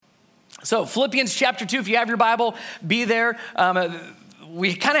So Philippians chapter 2, if you have your Bible, be there.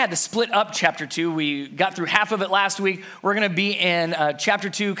 We kind of had to split up chapter 2. We got through half of it last week. We're going to be in chapter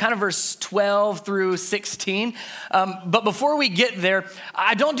 2, kind of verse 12 through 16. But before we get there,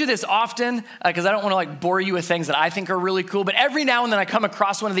 I don't do this often because I don't want to bore you with things that I think are really cool. But every now and then I come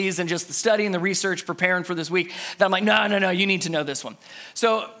across one of these and just the study and the research preparing for this week that I'm like, no, you need to know this one.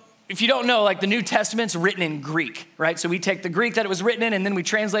 So if you don't know, the New Testament's written in Greek, right? So we take the Greek that it was written in and then we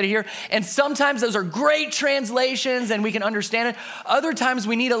translate it here. And sometimes those are great translations and we can understand it. Other times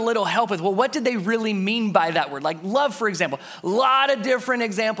we need a little help with, well, what did they really mean by that word? Like love, for example. A lot of different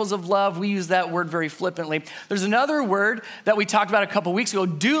examples of love. We use that word very flippantly. There's another word that we talked about a couple weeks ago,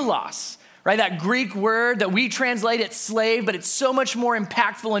 doulos. Right, that Greek word that we translate it slave, but it's so much more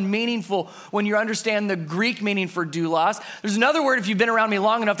impactful and meaningful when you understand the Greek meaning for doulos. There's another word, if you've been around me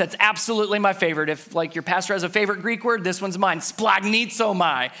long enough, that's absolutely my favorite. If your pastor has a favorite Greek word, this one's mine,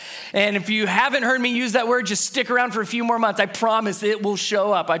 splagnizomai. And if you haven't heard me use that word, just stick around for a few more months. I promise it will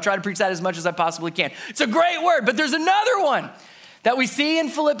show up. I try to preach that as much as I possibly can. It's a great word, but there's another one that we see in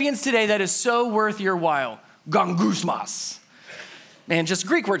Philippians today that is so worth your while, gangusmas. Man, just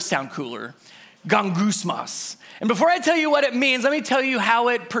Greek words sound cooler. Gangusmas. And before I tell you what it means, let me tell you how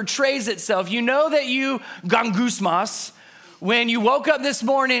it portrays itself. You know that you gangusmas when you woke up this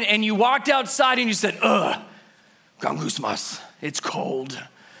morning and you walked outside and you said, gangusmas, it's cold.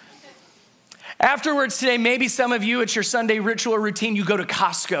 Afterwards today, maybe some of you, it's your Sunday ritual or routine, you go to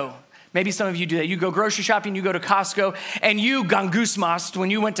Costco. Maybe some of you do that. You go grocery shopping, you go to Costco, and you gangusmast when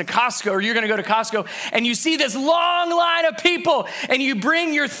you went to Costco, or you're going to go to Costco, and you see this long line of people, and you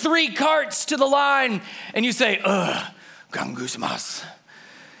bring your 3 carts to the line, and you say, gangusmas.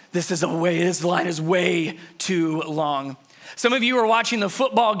 This line is way too long. Some of you are watching the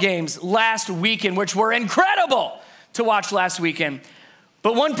football games last weekend, which were incredible to watch last weekend.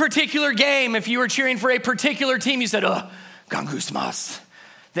 But one particular game, if you were cheering for a particular team, you said, gangusmas.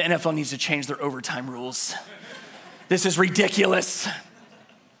 The NFL needs to change their overtime rules. This is ridiculous.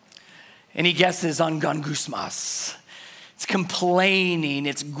 Any guesses on gangusmas? It's complaining,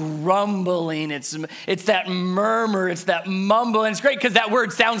 it's grumbling, it's that murmur, it's that mumble, and it's great because that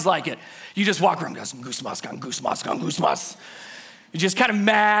word sounds like it. You just walk around, gangusmas. You're just kind of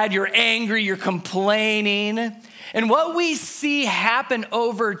mad, you're angry, you're complaining. And what we see happen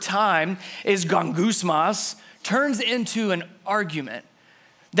over time is gangusmas turns into an argument.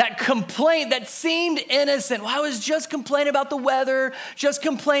 That complaint that seemed innocent. Well, I was just complaining about the weather, just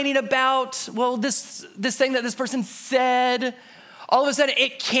complaining about, this thing that this person said. All of a sudden,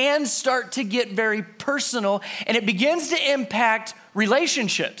 it can start to get very personal, and it begins to impact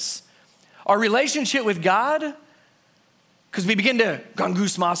relationships. Our relationship with God, because we begin to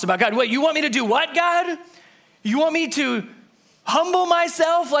gangusmas about God. Wait, you want me to do what, God? You want me to humble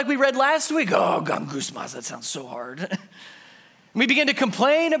myself like we read last week? Gangusmas, that sounds so hard. We begin to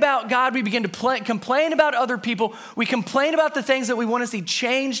complain about God. We begin to complain about other people. We complain about the things that we want to see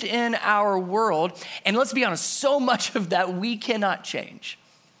changed in our world. And let's be honest, so much of that we cannot change.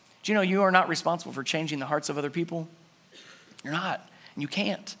 Do you know you are not responsible for changing the hearts of other people? You're not, and you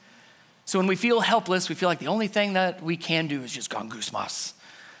can't. So when we feel helpless, we feel like the only thing that we can do is just gangusmas.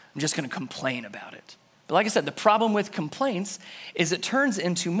 I'm just going to complain about it. But like I said, the problem with complaints is it turns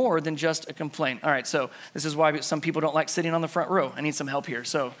into more than just a complaint. All right, so this is why some people don't like sitting on the front row. I need some help here.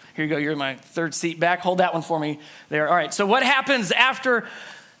 So here you go. You're in my 3rd seat back. Hold that one for me there. All right, so what happens after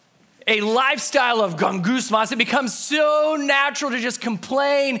a lifestyle of gangusmas? It becomes so natural to just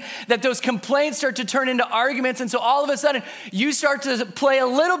complain that those complaints start to turn into arguments. And so all of a sudden, you start to play a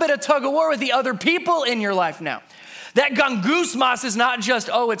little bit of tug of war with the other people in your life now. That gangusmas is not just,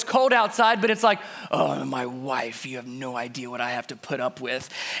 it's cold outside, but it's like, my wife, you have no idea what I have to put up with.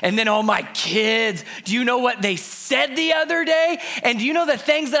 And then, my kids, do you know what they said the other day? And do you know the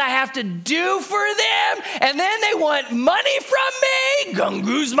things that I have to do for them? And then they want money from me.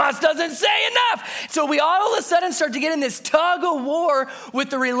 Gangusmas doesn't say enough. So we all of a sudden start to get in this tug of war with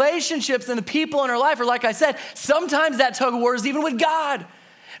the relationships and the people in our life. Or like I said, sometimes that tug of war is even with God.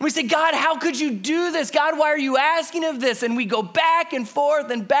 And we say, God, how could you do this? God, why are you asking of this? And we go back and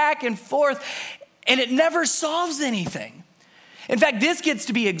forth, and it never solves anything. In fact, this gets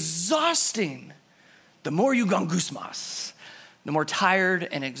to be exhausting. The more you gangusmas, the more tired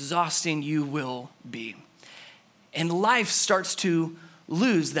and exhausting you will be. And life starts to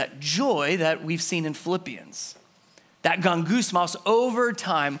lose that joy that we've seen in Philippians. That gangusmas over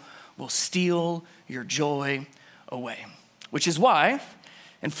time will steal your joy away, which is why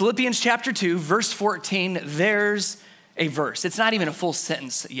in Philippians chapter 2, verse 14, there's a verse. It's not even a full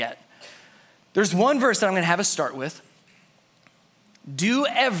sentence yet. There's one verse that I'm going to have us start with do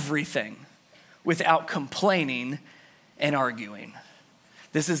everything without complaining and arguing.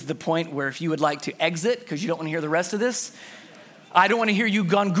 This is the point where if you would like to exit because you don't want to hear the rest of this, I don't want to hear you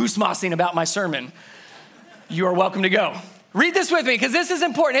goosemassing about my sermon. You are welcome to go. Read this with me because this is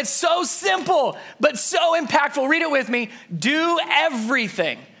important. It's so simple, but so impactful. Read it with me. Do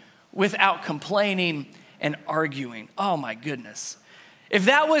everything without complaining and arguing. Oh my goodness. If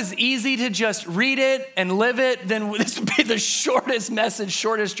that was easy to just read it and live it, then this would be the shortest message,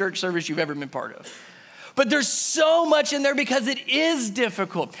 shortest church service you've ever been part of. But there's so much in there because it is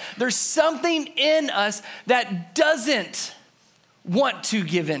difficult. There's something in us that doesn't want to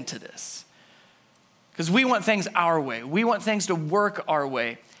give in to this. Because we want things our way. We want things to work our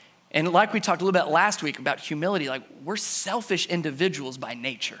way. And like we talked a little bit last week about humility, like we're selfish individuals by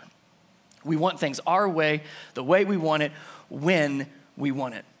nature. We want things our way, the way we want it, when we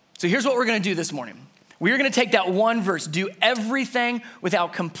want it. So here's what we're gonna do this morning. We're gonna take that one verse, do everything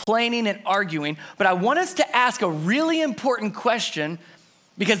without complaining and arguing, but I want us to ask a really important question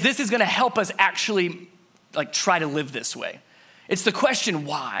because this is gonna help us actually like try to live this way. It's the question,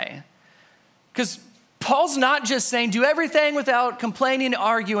 why? Because Paul's not just saying do everything without complaining and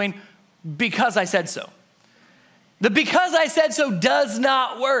arguing because I said so. The because I said so does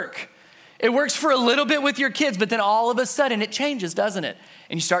not work. It works for a little bit with your kids, but then all of a sudden it changes, doesn't it?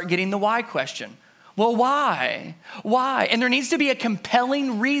 And you start getting the why question. Well, why? Why? And there needs to be a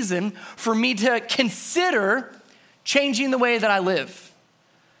compelling reason for me to consider changing the way that I live.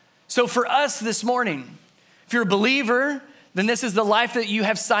 So for us this morning, if you're a believer, then this is the life that you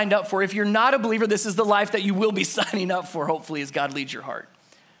have signed up for. If you're not a believer, this is the life that you will be signing up for, hopefully, as God leads your heart.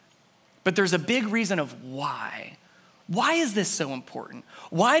 But there's a big reason of why. Why is this so important?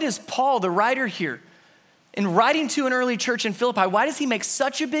 Why does Paul, the writer here, in writing to an early church in Philippi, why does he make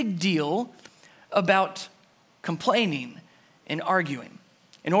such a big deal about complaining and arguing?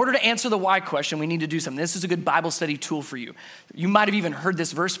 In order to answer the why question, we need to do something. This is a good Bible study tool for you. You might have even heard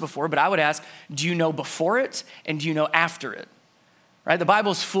this verse before, but I would ask, do you know before it and do you know after it? Right? The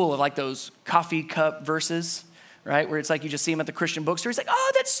Bible's full of like those coffee cup verses, right? Where it's like you just see them at the Christian bookstore. He's like,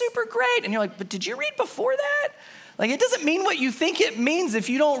 oh, that's super great. And you're like, but did you read before that? Like, it doesn't mean what you think it means if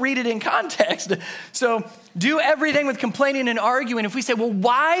you don't read it in context. So do everything with complaining and arguing. If we say, well,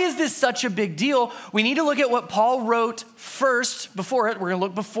 why is this such a big deal? We need to look at what Paul wrote first before it. We're going to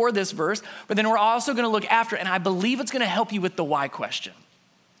look before this verse, but then we're also going to look after it. And I believe it's going to help you with the why question.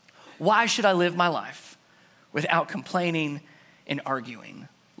 Why should I live my life without complaining and arguing?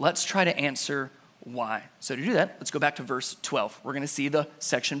 Let's try to answer why. So to do that, let's go back to verse 12. We're going to see the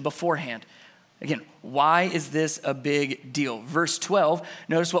section beforehand. Again, why is this a big deal? Verse 12,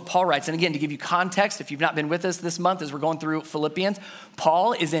 notice what Paul writes. And again, to give you context, if you've not been with us this month as we're going through Philippians,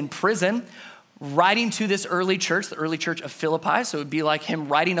 Paul is in prison writing to this early church, the early church of Philippi. So it would be like him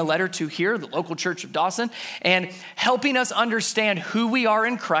writing a letter to here, the local church of Dawson, and helping us understand who we are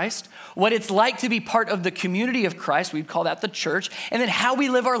in Christ, what it's like to be part of the community of Christ, we'd call that the church, and then how we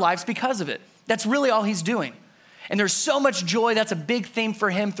live our lives because of it. That's really all he's doing. And there's so much joy. That's a big theme for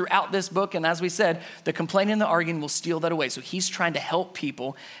him throughout this book. And as we said, the complaining and the arguing will steal that away. So he's trying to help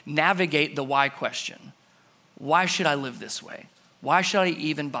people navigate the why question. Why should I live this way? Why should I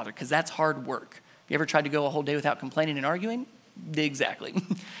even bother? Because that's hard work. You ever tried to go a whole day without complaining and arguing? Exactly.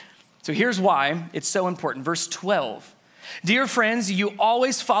 So here's why it's so important. Verse 12. Dear friends, you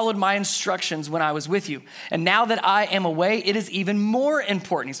always followed my instructions when I was with you. And now that I am away, it is even more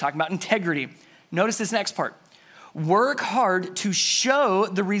important. He's talking about integrity. Notice this next part. Work hard to show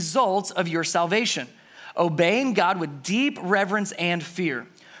the results of your salvation, obeying God with deep reverence and fear.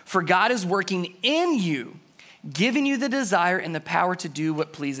 For God is working in you, giving you the desire and the power to do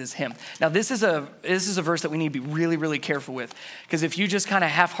what pleases him. Now, this is a verse that we need to be really, really careful with, because if you just kind of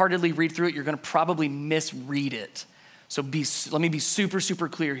half-heartedly read through it, you're going to probably misread it. So let me be super, super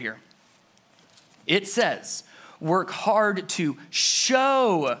clear here. It says, work hard to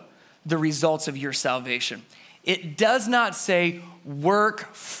show the results of your salvation. It does not say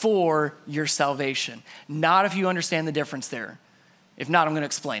work for your salvation. Not if you understand the difference there. If not, I'm going to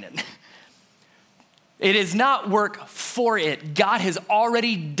explain it. It is not work for it. God has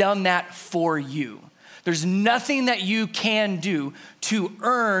already done that for you. There's nothing that you can do to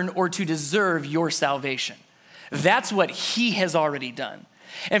earn or to deserve your salvation. That's what he has already done.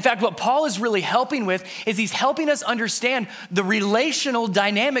 In fact, what Paul is really helping with is he's helping us understand the relational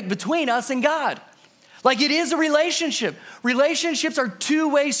dynamic between us and God. Like it is a relationship. Relationships are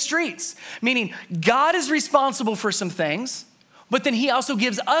two-way streets, meaning God is responsible for some things, but then he also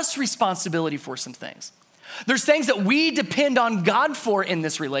gives us responsibility for some things. There's things that we depend on God for in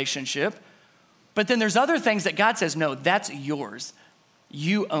this relationship, but then there's other things that God says, no, that's yours.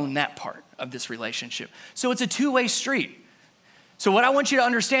 you own that part of this relationship. So it's a two-way street. So what I want you to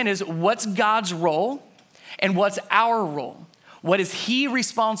understand is what's God's role and what's our role? What is he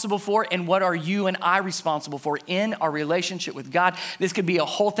responsible for and what are you and I responsible for in our relationship with God? This could be a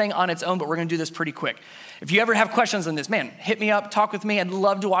whole thing on its own, but we're gonna do this pretty quick. If you ever have questions on this, man, hit me up, talk with me. I'd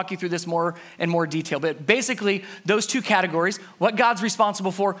love to walk you through this more in more detail. But basically, those two categories, what God's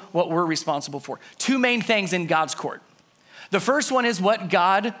responsible for, what we're responsible for. Two main things in God's court. The first one is what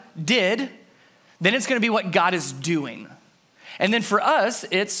God did, then it's gonna be what God is doing. And then for us,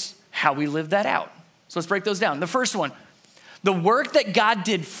 it's how we live that out. So let's break those down. The first one, the work that God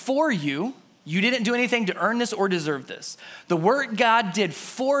did for you, you didn't do anything to earn this or deserve this. The work God did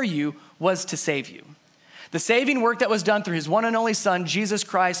for you was to save you. The saving work that was done through his one and only son, Jesus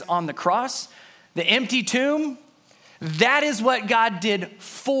Christ on the cross, the empty tomb, that is what God did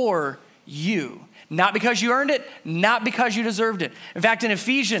for you. Not because you earned it, not because you deserved it. In fact, in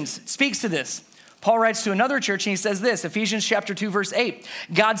Ephesians, it speaks to this. Paul writes to another church and he says this, Ephesians chapter 2, verse 8,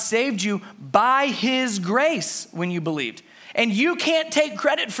 God saved you by his grace when you believed. And you can't take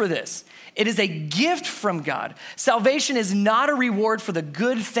credit for this. It is a gift from God. Salvation is not a reward for the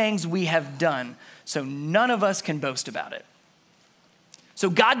good things we have done, so none of us can boast about it. So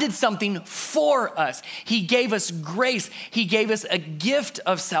God did something for us. He gave us grace. He gave us a gift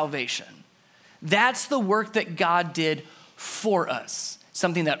of salvation. That's the work that God did for us.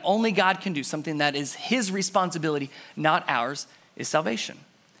 Something that only God can do, something that is his responsibility, not ours, is salvation.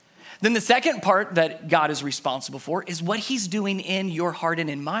 Then the second part that God is responsible for is what he's doing in your heart and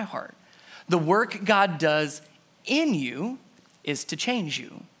in my heart. The work God does in you is to change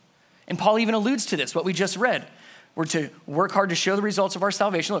you. And Paul even alludes to this, what we just read. We're to work hard to show the results of our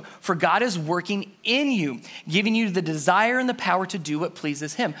salvation. Look, for God is working in you, giving you the desire and the power to do what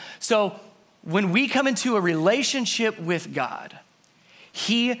pleases him. So when we come into a relationship with God,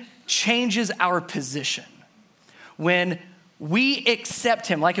 he changes our position. When we accept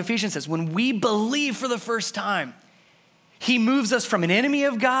him, like Ephesians says, when we believe for the first time, he moves us from an enemy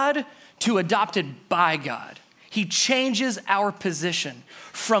of God to adopted by God. He changes our position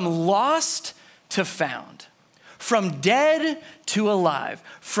from lost to found, from dead to alive,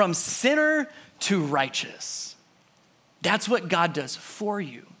 from sinner to righteous. That's what God does for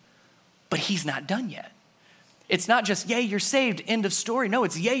you, but he's not done yet. It's not just, yay, you're saved, end of story. No,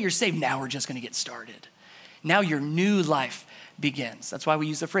 it's, yay, you're saved. Now we're just gonna get started. Now your new life begins. That's why we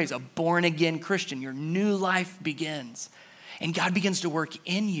use the phrase, a born again Christian. Your new life begins. And God begins to work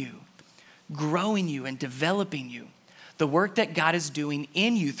in you, growing you and developing you. The work that God is doing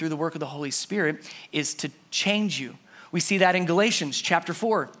in you through the work of the Holy Spirit is to change you. We see that in Galatians chapter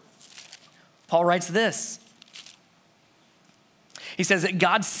 4. Paul writes this. He says that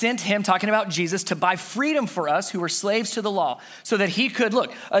God sent him, talking about Jesus, to buy freedom for us who were slaves to the law so that he could,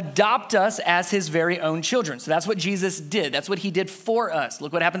 adopt us as his very own children. So that's what Jesus did. That's what he did for us.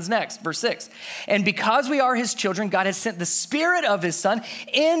 Look what happens next, verse 6. And because we are his children, God has sent the Spirit of his Son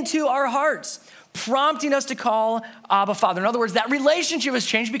into our hearts, prompting us to call Abba, Father. In other words, that relationship has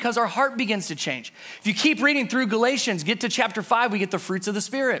changed because our heart begins to change. If you keep reading through Galatians, get to chapter 5, we get the fruits of the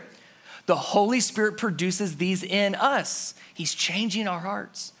Spirit. The Holy Spirit produces these in us. He's changing our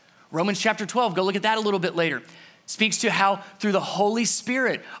hearts. Romans chapter 12, go look at that a little bit later. Speaks to how through the Holy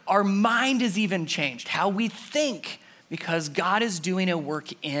Spirit, our mind is even changed, how we think, because God is doing a work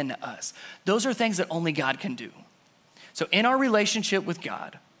in us. Those are things that only God can do. So in our relationship with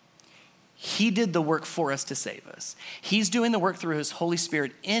God, he did the work for us to save us. He's doing the work through his Holy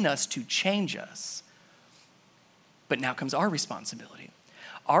Spirit in us to change us. But now comes our responsibility.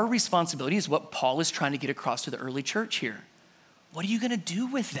 Our responsibility is what Paul is trying to get across to the early church here. What are you gonna do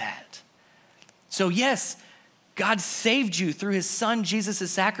with that? So yes, God saved you through his son, Jesus'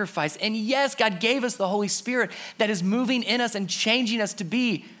 sacrifice. And yes, God gave us the Holy Spirit that is moving in us and changing us to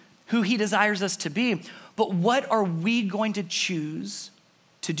be who he desires us to be. But what are we going to choose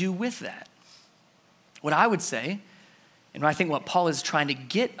to do with that? What I would say, and I think what Paul is trying to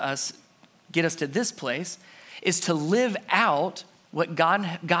get us to this place, is to live out what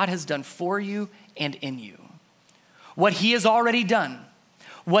God has done for you and in you. What he has already done,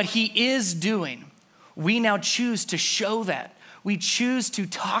 what he is doing, we now choose to show that. We choose to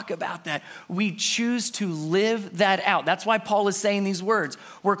talk about that. We choose to live that out. That's why Paul is saying these words.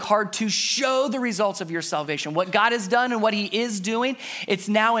 Work hard to show the results of your salvation. What God has done and what he is doing, it's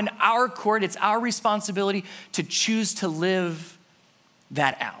now in our court. It's our responsibility to choose to live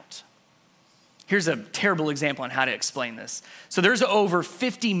that out. Here's a terrible example on how to explain this. So there's over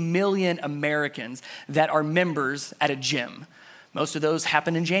 50 million Americans that are members at a gym. Most of those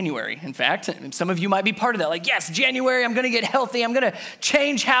happen in January, in fact. And some of you might be part of that. Like, yes, January, I'm going to get healthy. I'm going to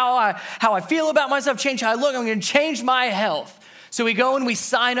change how I feel about myself, change how I look. I'm going to change my health. So we go and we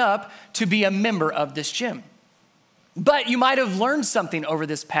sign up to be a member of this gym. But you might have learned something over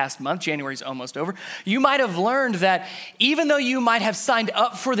this past month. January's almost over. You might have learned that even though you might have signed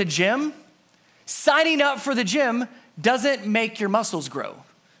up for the gym, signing up for the gym doesn't make your muscles grow,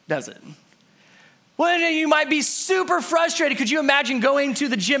 does it? Well, you might be super frustrated. Could you imagine going to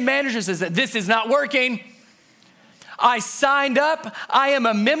the gym manager and says that this is not working? I signed up. I am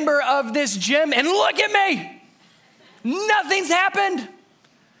a member of this gym, and look at me. Nothing's happened.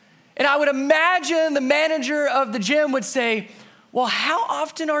 And I would imagine the manager of the gym would say, well, how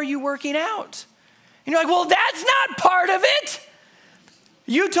often are you working out? And you're like, well, that's not part of it.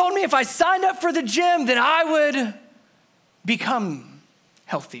 You told me if I signed up for the gym, then I would become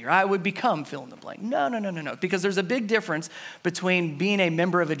healthier. I would become fill in the blank. No. Because there's a big difference between being a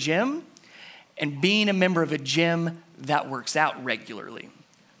member of a gym and being a member of a gym that works out regularly.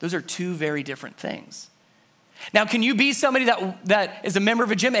 Those are two very different things. Now, can you be somebody that is a member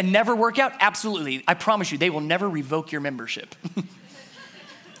of a gym and never work out? Absolutely. I promise you, they will never revoke your membership.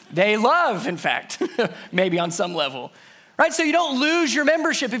 They love, in fact, maybe on some level, right? So you don't lose your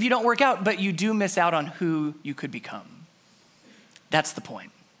membership if you don't work out, but you do miss out on who you could become. That's the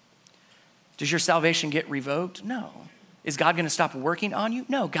point. Does your salvation get revoked? No. Is God going to stop working on you?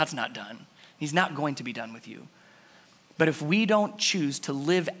 No, God's not done. He's not going to be done with you. But if we don't choose to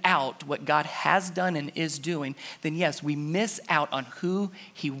live out what God has done and is doing, then yes, we miss out on who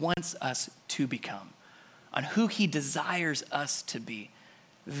he wants us to become, on who he desires us to be.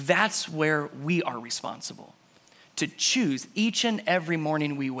 That's where we are responsible. To choose each and every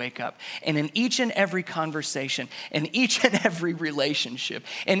morning we wake up, and in each and every conversation, in each and every relationship,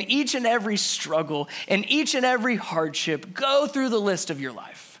 in each and every struggle, in each and every hardship, go through the list of your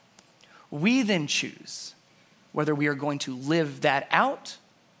life. We then choose whether we are going to live that out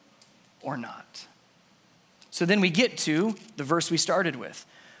or not. So then we get to the verse we started with.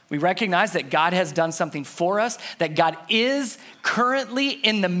 We recognize that God has done something for us, that God is currently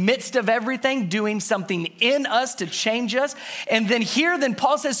in the midst of everything, doing something in us to change us. And then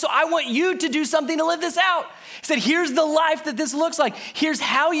Paul says, so I want you to do something to live this out. He said, here's the life that this looks like. Here's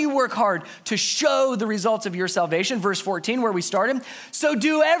how you work hard to show the results of your salvation. Verse 14, where we started. So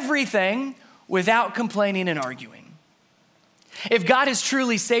do everything without complaining and arguing. If God has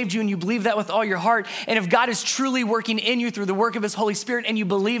truly saved you and you believe that with all your heart, and if God is truly working in you through the work of his Holy Spirit and you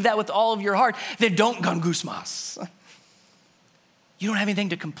believe that with all of your heart, then don't gangusmas. You don't have anything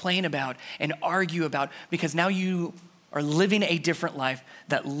to complain about and argue about because now you are living a different life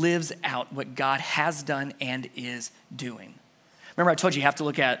that lives out what God has done and is doing. Remember, I told you have to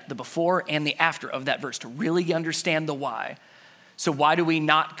look at the before and the after of that verse to really understand the why. So why do we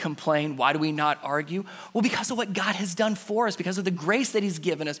not complain? Why do we not argue? Well, because of what God has done for us, because of the grace that he's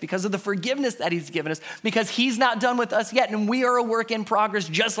given us, because of the forgiveness that he's given us, because he's not done with us yet, and we are a work in progress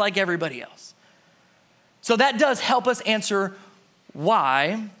just like everybody else. So that does help us answer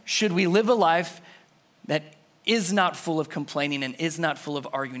why should we live a life that is not full of complaining and is not full of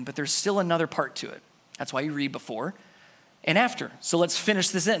arguing, but there's still another part to it. That's why you read before and after. So let's finish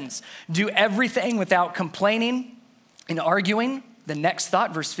the sentence. Do everything without complaining and arguing. The next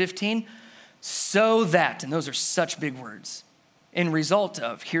thought, verse 15, so that, and those are such big words, in result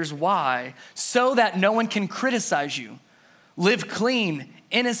of, here's why, so that no one can criticize you. Live clean,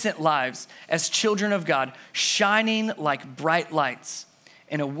 innocent lives as children of God, shining like bright lights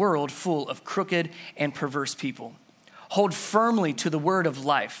in a world full of crooked and perverse people. Hold firmly to the word of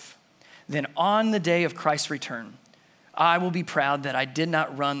life. Then on the day of Christ's return, I will be proud that I did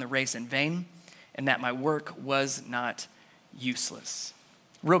not run the race in vain and that my work was not useless.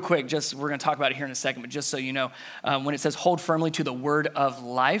 Real quick, we're going to talk about it here in a second, but just so you know, when it says hold firmly to the word of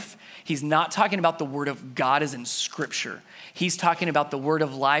life, he's not talking about the word of God as in scripture. He's talking about the word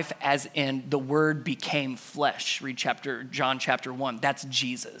of life as in the word became flesh. Read John chapter 1. That's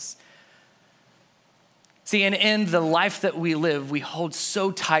Jesus. See, and in the life that we live, we hold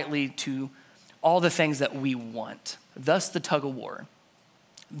so tightly to all the things that we want. Thus the tug of war.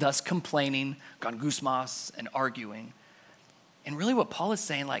 Thus complaining, gangusmas, and arguing. And really what Paul is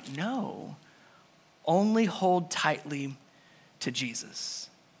saying, no, only hold tightly to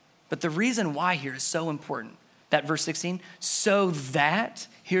Jesus. But the reason why here is so important. That verse 16, so that,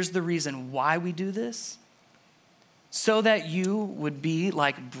 here's the reason why we do this. So that you would be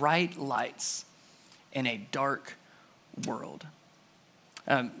like bright lights in a dark world.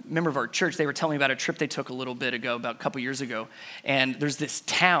 Member of our church, they were telling me about a trip they took about a couple years ago. And there's this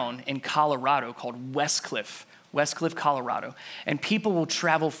town in Colorado called Westcliff, Westcliff, Colorado, and people will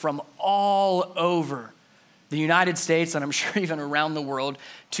travel from all over the United States, and I'm sure even around the world,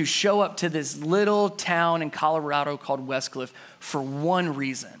 to show up to this little town in Colorado called Westcliff for one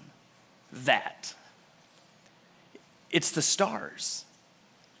reason, that. It's the stars.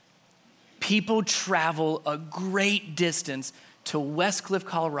 People travel a great distance to Westcliff,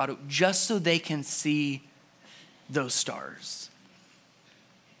 Colorado, just so they can see those stars.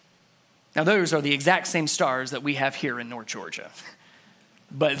 Now, those are the exact same stars that we have here in North Georgia,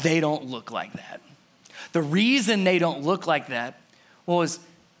 but they don't look like that. The reason they don't look like that is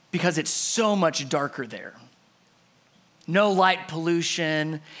because it's so much darker there. No light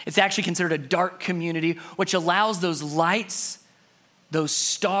pollution. It's actually considered a dark community, which allows those lights, those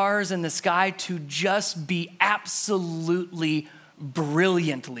stars in the sky to just be absolutely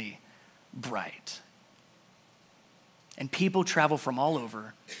brilliantly bright. And people travel from all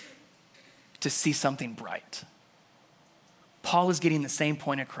over to see something bright. Paul is getting the same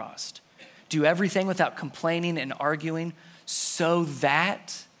point across. Do everything without complaining and arguing so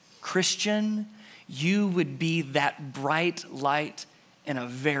that, Christian, you would be that bright light in a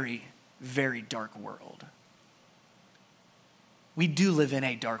very, very dark world. We do live in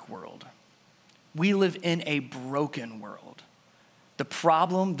a dark world. We live in a broken world.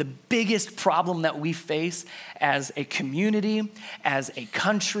 The biggest problem that we face as a community, as a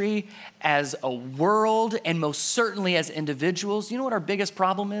country, as a world, and most certainly as individuals, you know what our biggest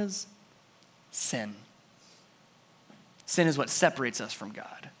problem is? Sin. Sin is what separates us from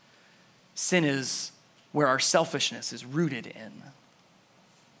God. Sin is where our selfishness is rooted in.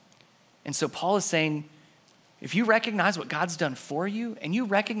 And so Paul is saying, if you recognize what God's done for you and you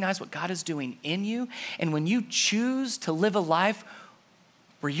recognize what God is doing in you, and when you choose to live a life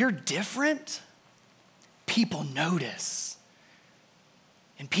where you're different, people notice.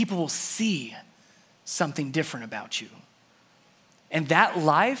 And people will see something different about you. And that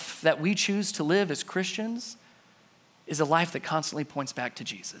life that we choose to live as Christians is a life that constantly points back to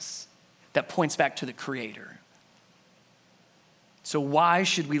Jesus, that points back to the Creator. So why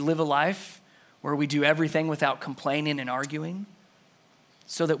should we live a life where we do everything without complaining and arguing?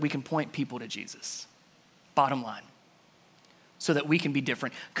 So that we can point people to Jesus. Bottom line. So that we can be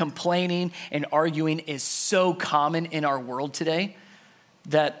different. Complaining and arguing is so common in our world today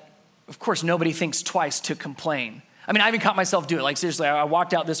that, of course, nobody thinks twice to complain. I mean, I even caught myself do it. Like, seriously, I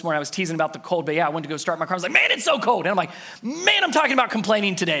walked out this morning, I was teasing about the cold, but yeah, I went to go start my car. I was like, man, it's so cold. And I'm like, man, I'm talking about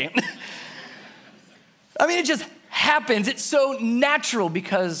complaining today. I mean, it just happens. It's so natural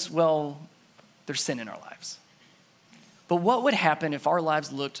because, well, there's sin in our lives. But what would happen if our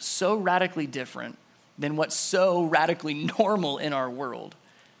lives looked so radically different than what's so radically normal in our world?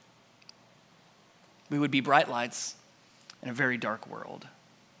 We would be bright lights in a very dark world.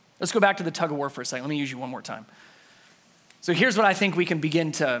 Let's go back to the tug of war for a second. Let me use you one more time. So here's what I think we can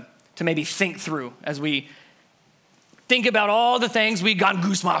begin to maybe think through as we think about all the things we got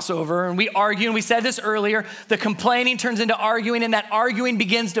goosebumps over, and we argue, and we said this earlier, the complaining turns into arguing, and that arguing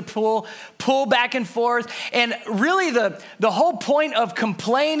begins to pull back and forth. And really the whole point of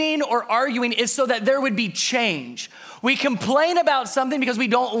complaining or arguing is so that there would be change. We complain about something because we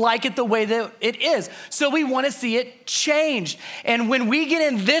don't like it the way that it is. So we want to see it changed. And when we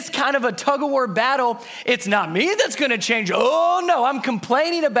get in this kind of a tug of war battle, it's not me that's going to change. Oh no, I'm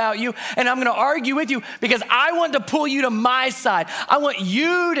complaining about you and I'm going to argue with you because I want to pull you to my side. I want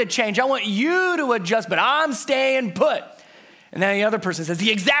you to change. I want you to adjust, but I'm staying put. And then the other person says the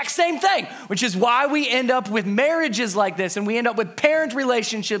exact same thing, which is why we end up with marriages like this, and we end up with parent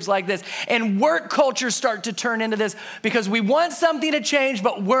relationships like this, and work cultures start to turn into this because we want something to change,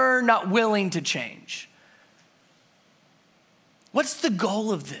 but we're not willing to change. What's the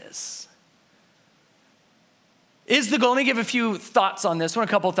goal of this? Let me give a few thoughts on this one, a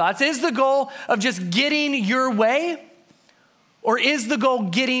couple of thoughts. Is the goal of just getting your way, or is the goal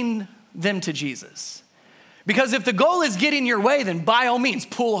getting them to Jesus? Because if the goal is getting your way, then by all means,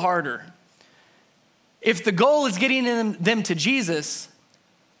 pull harder. If the goal is getting them to Jesus,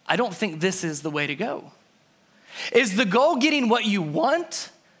 I don't think this is the way to go. Is the goal getting what you want,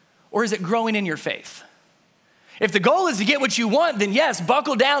 or is it growing in your faith? If the goal is to get what you want, then yes,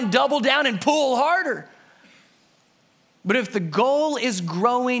 buckle down, double down, and pull harder. But if the goal is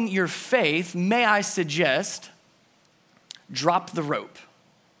growing your faith, may I suggest, drop the rope.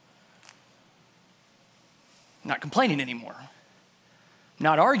 Not complaining anymore.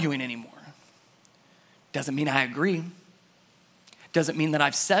 Not arguing anymore. Doesn't mean I agree. Doesn't mean that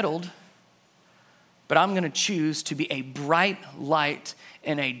I've settled. But I'm going to choose to be a bright light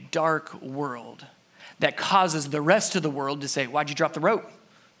in a dark world that causes the rest of the world to say, why'd you drop the rope?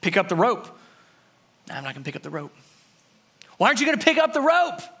 Pick up the rope. I'm not gonna pick up the rope. Why aren't you gonna pick up the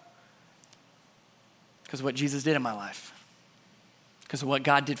rope? Because of what Jesus did in my life. Because of what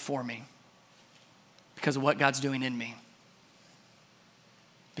God did for me. Because of what God's doing in me.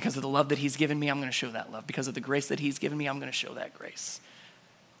 Because of the love that he's given me, I'm gonna show that love. Because of the grace that he's given me, I'm gonna show that grace.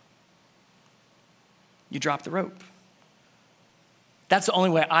 You drop the rope. That's the only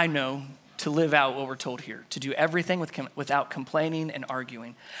way I know to live out what we're told here, to do everything without complaining and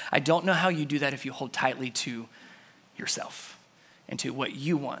arguing. I don't know how you do that if you hold tightly to yourself and to what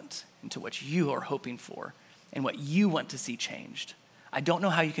you want and to what you are hoping for and what you want to see changed. I don't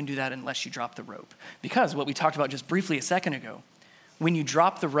know how you can do that unless you drop the rope. Because what we talked about just briefly a second ago, when you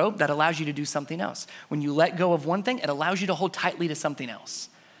drop the rope, that allows you to do something else. When you let go of one thing, it allows you to hold tightly to something else.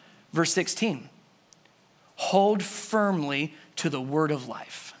 Verse 16, hold firmly to the word of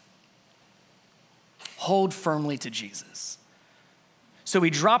life. Hold firmly to Jesus. So we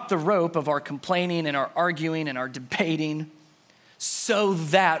drop the rope of our complaining and our arguing and our debating so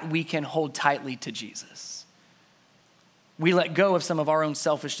that we can hold tightly to Jesus. We let go of some of our own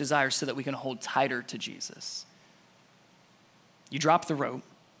selfish desires so that we can hold tighter to Jesus. You drop the rope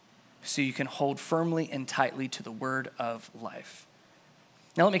so you can hold firmly and tightly to the word of life.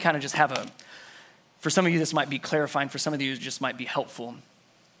 Now let me kind of just have for some of you this might be clarifying, for some of you it just might be helpful.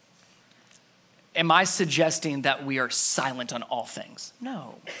 Am I suggesting that we are silent on all things?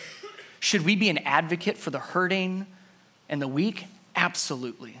 No. Should we be an advocate for the hurting and the weak?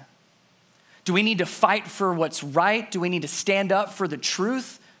 Absolutely. Do we need to fight for what's right? Do we need to stand up for the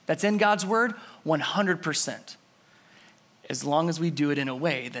truth that's in God's word? 100%. As long as we do it in a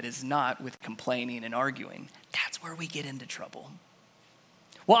way that is not with complaining and arguing. That's where we get into trouble.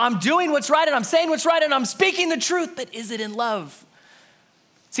 Well, I'm doing what's right and I'm saying what's right and I'm speaking the truth, but is it in love?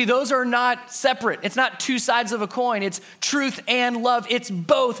 See, those are not separate. It's not two sides of a coin. It's truth and love. It's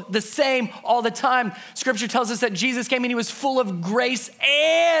both the same all the time. Scripture tells us that Jesus came and he was full of grace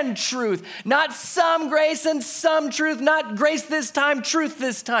and truth. Not some grace and some truth, not grace this time, truth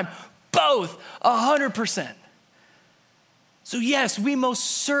this time. Both, 100%. So yes, we most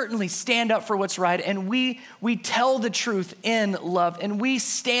certainly stand up for what's right and we tell the truth in love and we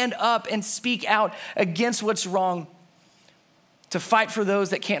stand up and speak out against what's wrong, to fight for those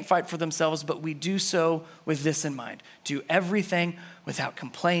that can't fight for themselves, but we do so with this in mind. Do everything without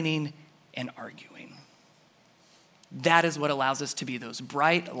complaining and arguing. That is what allows us to be those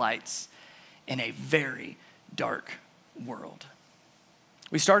bright lights in a very dark world.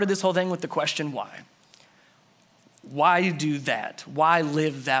 We started this whole thing with the question, why? Why do that? Why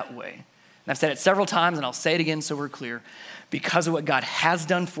live that way? And I've said it several times and I'll say it again so we're clear. Because of what God has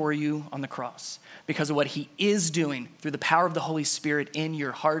done for you on the cross. Because of what he is doing through the power of the Holy Spirit in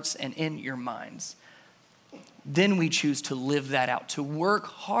your hearts and in your minds. Then we choose to live that out, to work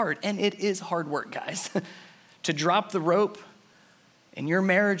hard. And it is hard work, guys. To drop the rope in your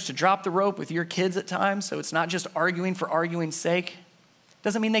marriage, to drop the rope with your kids at times. So it's not just arguing for arguing's sake.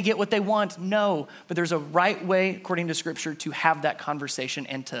 Doesn't mean they get what they want, no. But there's a right way, according to Scripture, to have that conversation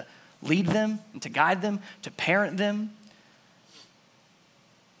and to lead them and to guide them, to parent them.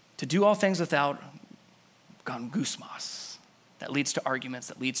 To do all things without gangusmas. That leads to arguments,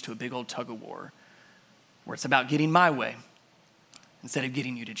 that leads to a big old tug of war, where it's about getting my way instead of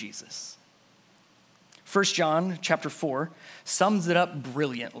getting you to Jesus. 1 John chapter 4 sums it up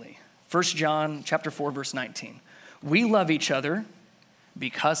brilliantly. 1 John chapter 4, verse 19. We love each other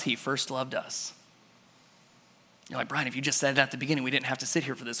because he first loved us. You're like, Brian, if you just said that at the beginning, we didn't have to sit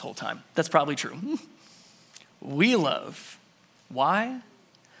here for this whole time. That's probably true. We love. Why?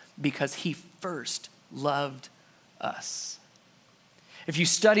 Because he first loved us. If you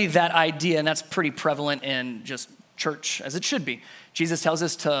study that idea, and that's pretty prevalent in just church as it should be, Jesus tells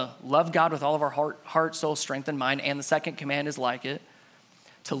us to love God with all of our heart, soul, strength, and mind, and the second command is like it,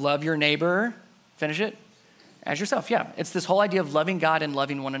 to love your neighbor, finish it, as yourself. Yeah, it's this whole idea of loving God and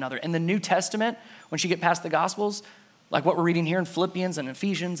loving one another. In the New Testament, once you get past the Gospels, like what we're reading here in Philippians and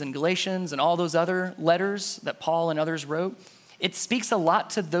Ephesians and Galatians and all those other letters that Paul and others wrote, it speaks a lot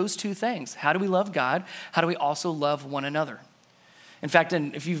to those two things. How do we love God? How do we also love one another? In fact,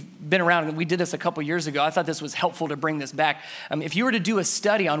 and if you've been around, and we did this a couple years ago, I thought this was helpful to bring this back. If you were to do a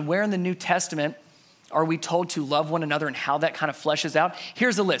study on where in the New Testament are we told to love one another and how that kind of fleshes out,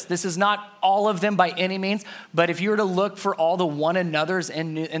 here's a list. This is not all of them by any means, but if you were to look for all the one another's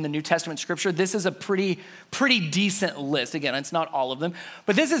in the New Testament scripture, this is a pretty decent list. Again, it's not all of them,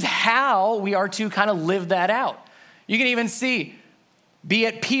 but this is how we are to kind of live that out. You can even see, be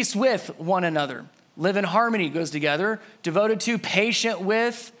at peace with one another. Live in harmony goes together. Devoted to, patient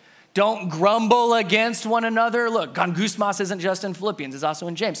with, Don't grumble against one another. Look, gangusmas isn't just in Philippians, it's also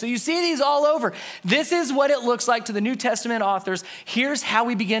in James. So you see these all over. This is what it looks like to the New Testament authors. Here's how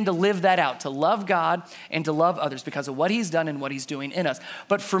we begin to live that out, to love God and to love others because of what he's done and what he's doing in us.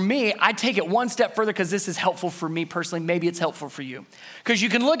 But for me, I take it one step further because this is helpful for me personally. Maybe it's helpful for you. Because you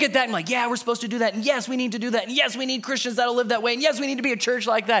can look at that and like, yeah, we're supposed to do that. And yes, we need to do that. And yes, we need Christians that'll live that way. And yes, we need to be a church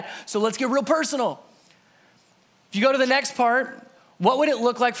like that. So let's get real personal. If you go to the next part, what would it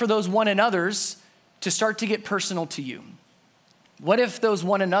look like for those one another's to start to get personal to you? What if those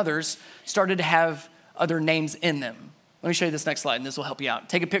one another's started to have other names in them? Let me show you this next slide, and this will help you out.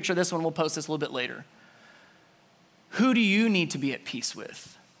 Take a picture of this one. We'll post this a little bit later. Who do you need to be at peace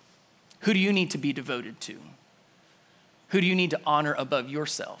with? Who do you need to be devoted to? Who do you need to honor above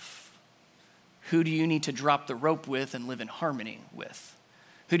yourself? Who do you need to drop the rope with and live in harmony with?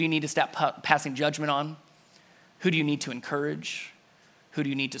 Who do you need to stop passing judgment on? Who do you need to encourage? Who do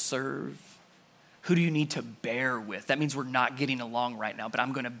you need to serve? Who do you need to bear with? That means we're not getting along right now, but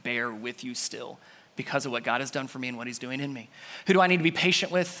I'm going to bear with you still because of what God has done for me and what he's doing in me. Who do I need to be patient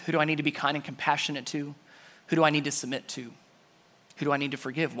with? Who do I need to be kind and compassionate to? Who do I need to submit to? Who do I need to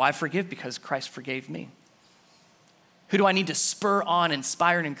forgive? Why forgive? Because Christ forgave me. Who do I need to spur on,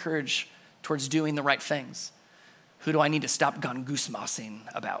 inspire, and encourage towards doing the right things? Who do I need to stop gangusmasing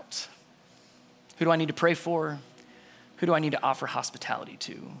about? Who do I need to pray for? Who do I need to offer hospitality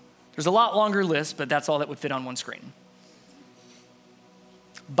to? There's a lot longer list, but that's all that would fit on one screen.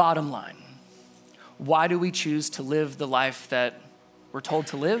 Bottom line, why do we choose to live the life that we're told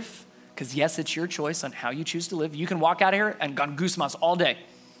to live? Because yes, it's your choice on how you choose to live. You can walk out of here and gangusmas all day.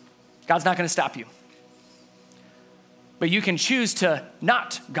 God's not going to stop you. But you can choose to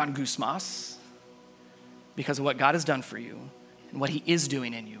not gangusmas because of what God has done for you and what he is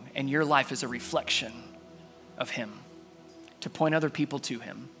doing in you. And your life is a reflection of him. To point other people to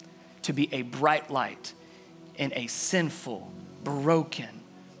him, to be a bright light in a sinful, broken,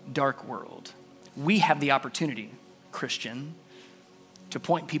 dark world. We have the opportunity, Christian, to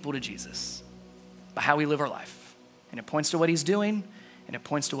point people to Jesus by how we live our life. And it points to what he's doing, and it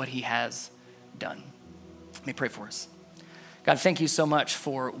points to what he has done. Let me pray for us. God, thank you so much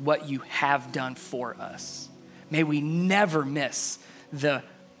for what you have done for us. May we never miss the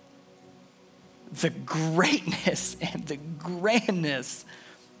greatness and the grandness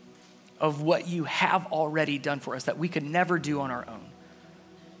of what you have already done for us that we could never do on our own.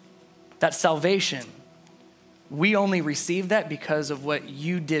 That salvation, we only receive that because of what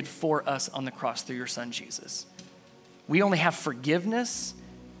you did for us on the cross through your son, Jesus. We only have forgiveness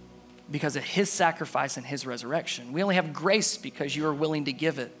because of his sacrifice and his resurrection. We only have grace because you are willing to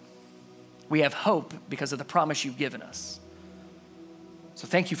give it. We have hope because of the promise you've given us. So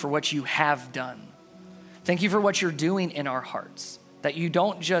thank you for what you have done. Thank you for what you're doing in our hearts, that you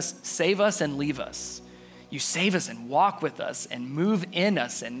don't just save us and leave us. You save us and walk with us and move in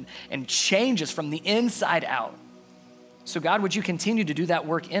us and change us from the inside out. So God, would you continue to do that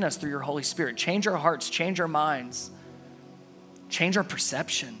work in us through your Holy Spirit? Change our hearts, change our minds, change our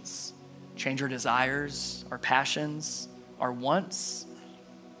perceptions, change our desires, our passions, our wants.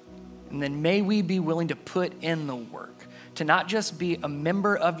 And then may we be willing to put in the work to not just be a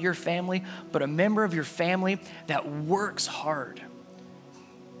member of your family, but a member of your family that works hard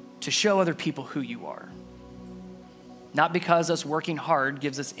to show other people who you are. Not because us working hard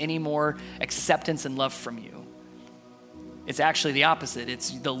gives us any more acceptance and love from you. It's actually the opposite.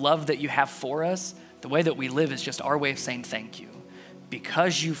 It's the love that you have for us. The way that we live is just our way of saying thank you.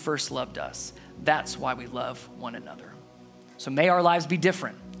 Because you first loved us, that's why we love one another. So may our lives be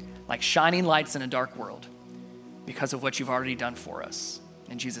different, like shining lights in a dark world, because of what you've already done for us.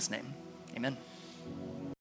 In Jesus' name, amen.